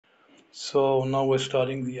So now we're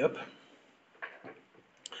starting the app.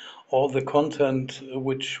 All the content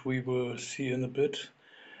which we will see in a bit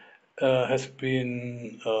has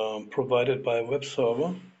been provided by a web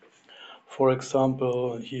server. For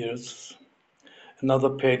example, here's another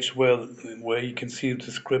page where you can see the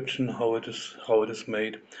description how it is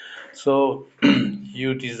made. So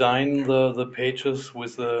you design the pages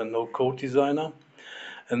with a no-code designer,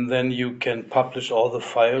 and then you can publish all the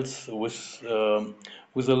files with a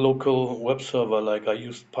local web server. Like I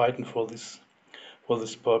used Python for this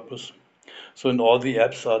purpose. So and all the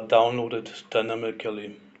apps are downloaded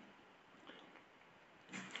dynamically.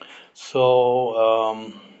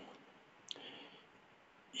 So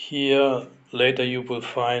here later you will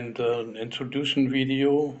find an introduction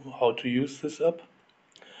video how to use this app,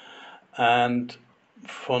 and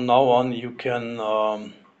from now on you can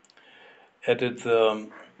edit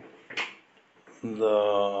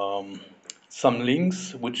some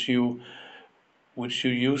links which you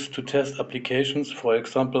use to test applications. For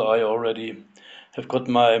example, I already have got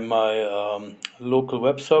my local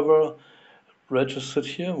web server registered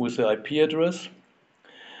here with the IP address,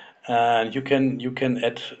 and you can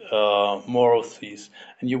add more of these,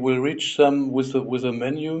 and you will reach them with a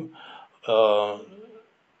menu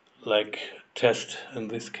like test in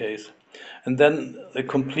this case, and then a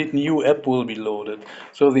complete new app will be loaded.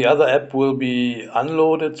 So the other app will be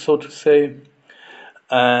unloaded, so to say,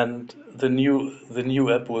 and the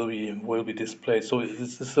new app will be displayed. So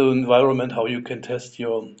this is the environment how you can test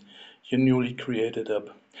your newly created app.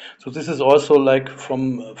 So this is also like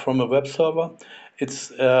from a web server.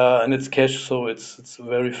 It's and it's cached, so it's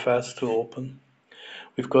very fast to open.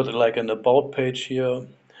 We've got like an about page here.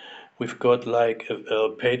 We've got like a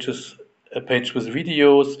page with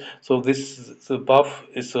videos. So this above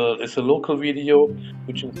is a local video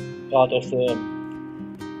which is part of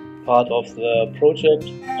the project,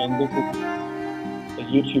 and this is a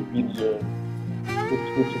YouTube video which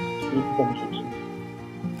is free from YouTube.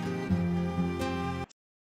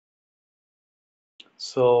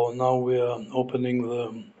 So now we are opening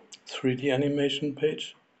the 3D animation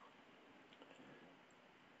page,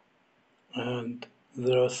 and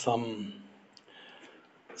there are some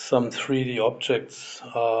 3D objects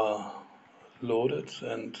are loaded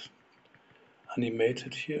and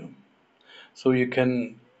animated here. So you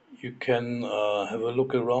can have a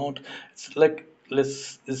look around. It's like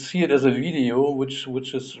let's see it as a video which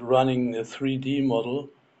is running a 3D model.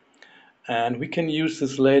 And we can use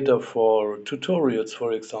this later for tutorials,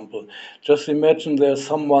 for example. Just imagine there's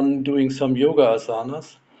someone doing some yoga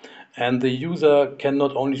asanas, and the user can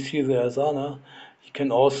not only see the asana, he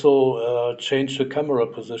can also change the camera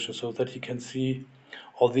position so that he can see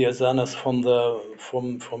all the asanas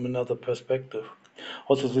from another perspective.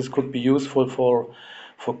 Also, this could be useful for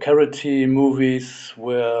karate movies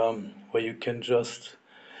where you can just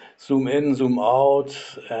zoom in, zoom out,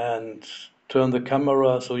 and turn the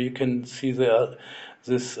camera so you can see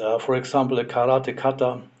for example, a karate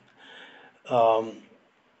kata.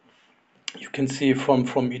 You can see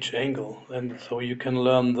from each angle, and so you can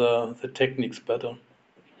learn the techniques better.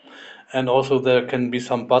 And also there can be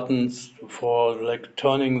some buttons for like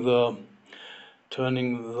turning the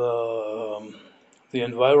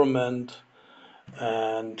environment,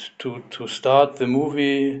 and to start the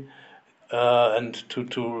movie, and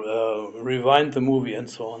to rewind the movie and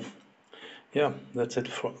so on. Yeah, that's it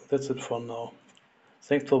for now.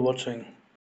 Thanks for watching.